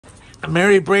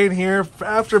Mary Brant here.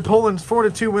 After Poland's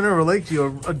 4-2 win over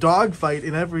Lakeview, a dogfight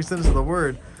in every sense of the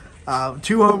word.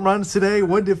 2 home runs today.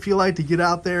 What did it feel like to get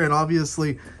out there and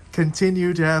obviously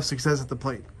continue to have success at the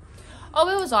plate? Oh,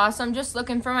 it was awesome. Just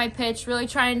looking for my pitch, really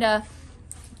trying to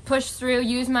push through,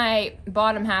 use my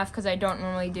bottom half because I don't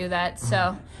normally do that.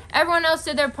 So everyone else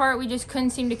did their part. We just couldn't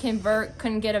seem to convert,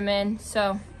 couldn't get them in.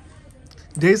 So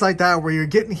days like that where you're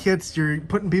getting hits, you're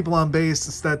putting people on base,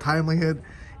 it's that timely hit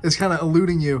is kind of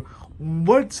eluding you.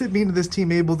 What's it mean to this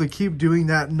team able to keep doing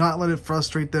that, not let it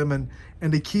frustrate them,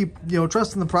 and to keep,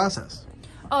 trusting the process?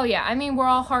 Oh, yeah. I mean, we're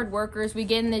all hard workers. We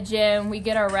get in the gym. We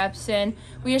get our reps in.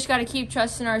 We just got to keep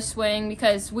trusting our swing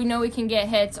because we know we can get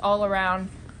hits all around,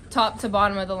 top to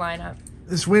bottom of the lineup.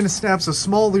 This win snaps a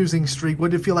small losing streak.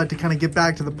 What did it feel like to kind of get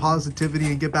back to the positivity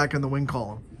and get back in the win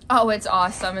column? Oh, it's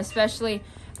awesome, especially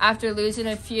after losing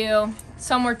a few.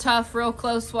 Some were tough, real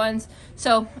close ones.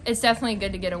 So it's definitely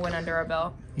good to get a win under our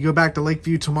belt. You go back to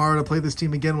Lakeview tomorrow to play this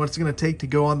team again. What's it going to take to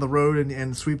go on the road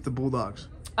and sweep the Bulldogs?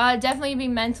 Definitely be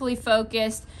mentally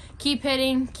focused. Keep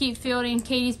hitting, keep fielding.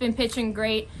 Katie's been pitching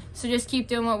great, so just keep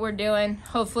doing what we're doing.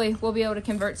 Hopefully we'll be able to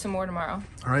convert some more tomorrow.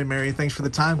 All right, Mary, thanks for the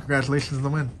time. Congratulations on the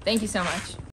win. Thank you so much.